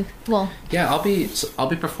I'll be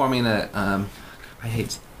performing at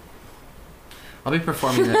I'll be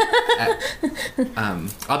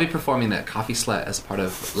performing at Coffee Slut as part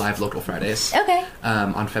of Live Local Fridays. Okay.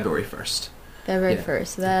 On February 1st. February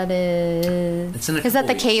 1st. That is. Is that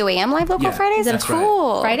the KUAM Live Local Fridays? That's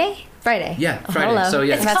cool. Right. Friday. Yeah, Friday. Hello. So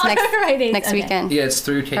yeah, that's next weekend. Yeah, it's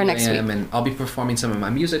through KUAM, and I'll be performing some of my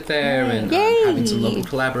music there, and having some local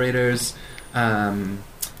collaborators.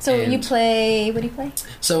 So you play? What do you play?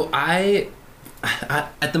 So I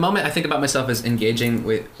at the moment, I think about myself as engaging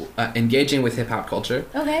with hip hop culture.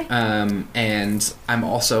 Okay. And I'm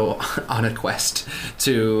also on a quest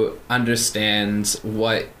to understand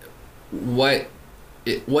what's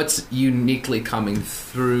uniquely coming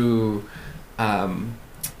through,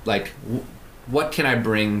 what can I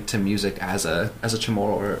bring to music as a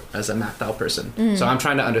Chamorro or as a Macdao person. So I'm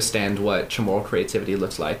trying to understand what Chamorro creativity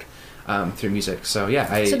looks like through music. So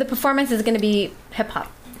yeah, so the performance is going to be hip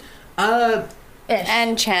hop.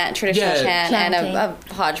 And traditional chant, and a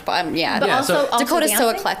hodgepodge. But also Dakota's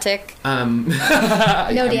so dancing? eclectic. I'm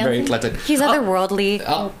dancing? very eclectic. He's otherworldly.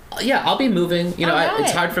 I'll be moving. Right.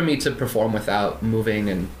 It's hard for me to perform without moving,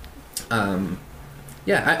 and I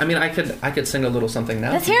could sing a little something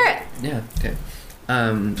now. Let's hear it. Yeah. Okay.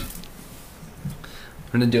 I'm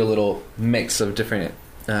gonna do a little mix of different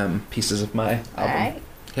pieces of my album. All right.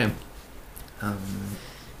 Okay.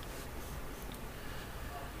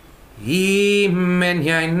 Imen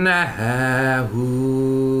yai na hu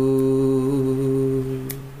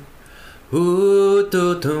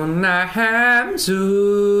tu tu na ham zu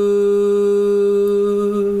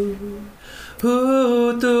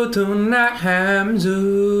hu tu tu na ham zu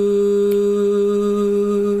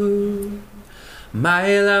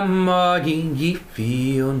mai la mo yi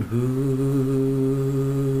fion hu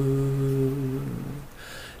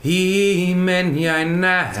Imen yai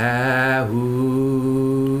na hu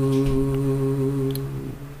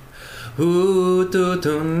tu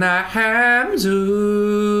tu na ham zu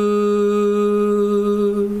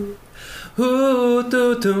hu tu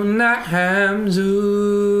tu na ham zu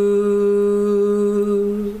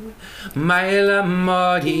mai la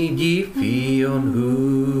mo yi fion hu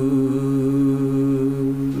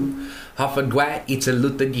Hafagwa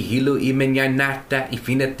italuta gihilo imenyanata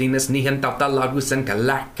ifinatinas nihan tautalagusan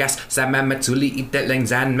kalakas sama matsuli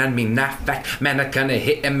itetlengzan man minafak manakana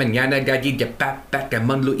hit emanyana gagi gapapak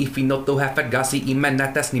amanlu ifinoto hafagasi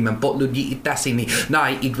imanatas ni mampotlugi itasini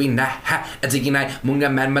nai igwinaha adziginai munga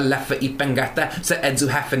man malafa ipangata sa edzu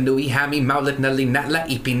hafanui hami maulit na linatla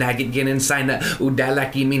ipinagit ginin saina udala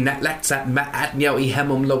kimi natlak sat maat nyaw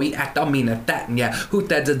ihamum lowi atomina tatnya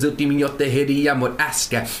hutadzazuti minyote hiriyamot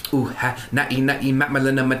aska na ina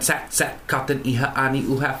imakmalana matsat cotton iha ani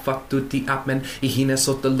uha faktuti apmen ihina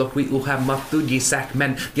sota lokwi uha maftuji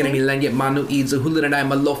sakmen ginamilan yet manu izu hulana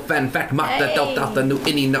malofan fak makta tauta nu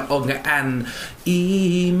ini na onga an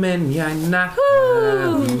imen yana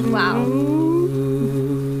Wow.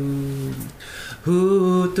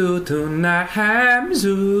 hu tu tu na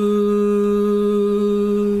hamzu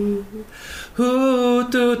hu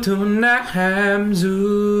tu tu na hamzu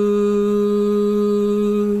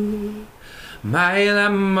mai la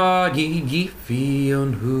mo yi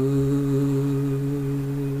fion hu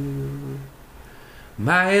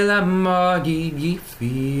mai la mo yi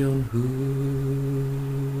fion hu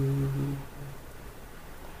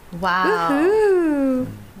Wow. Woohoo.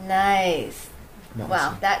 Nice. Awesome.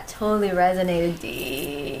 Wow, that totally resonated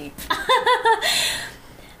deep.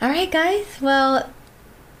 All right, guys. Well,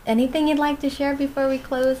 Anything you'd like to share before we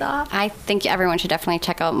close off? I think everyone should definitely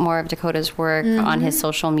check out more of Dakota's work on his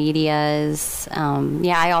social medias.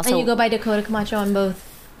 I also... And you go by Dakota Camacho on both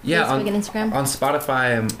Facebook and Instagram? On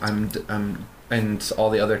Spotify, I'm and all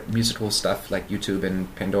the other musical stuff like YouTube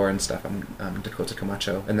and Pandora and stuff, I'm Dakota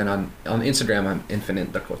Camacho. And then on Instagram, I'm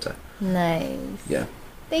Infinite Dakota. Nice. Yeah.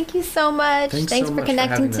 Thank you so much. Thanks for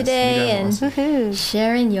connecting today and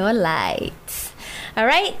sharing your light. All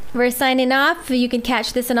right, we're signing off. You can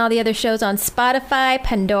catch this and all the other shows on Spotify,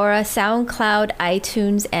 Pandora, SoundCloud,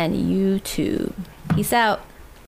 iTunes, and YouTube. Peace out.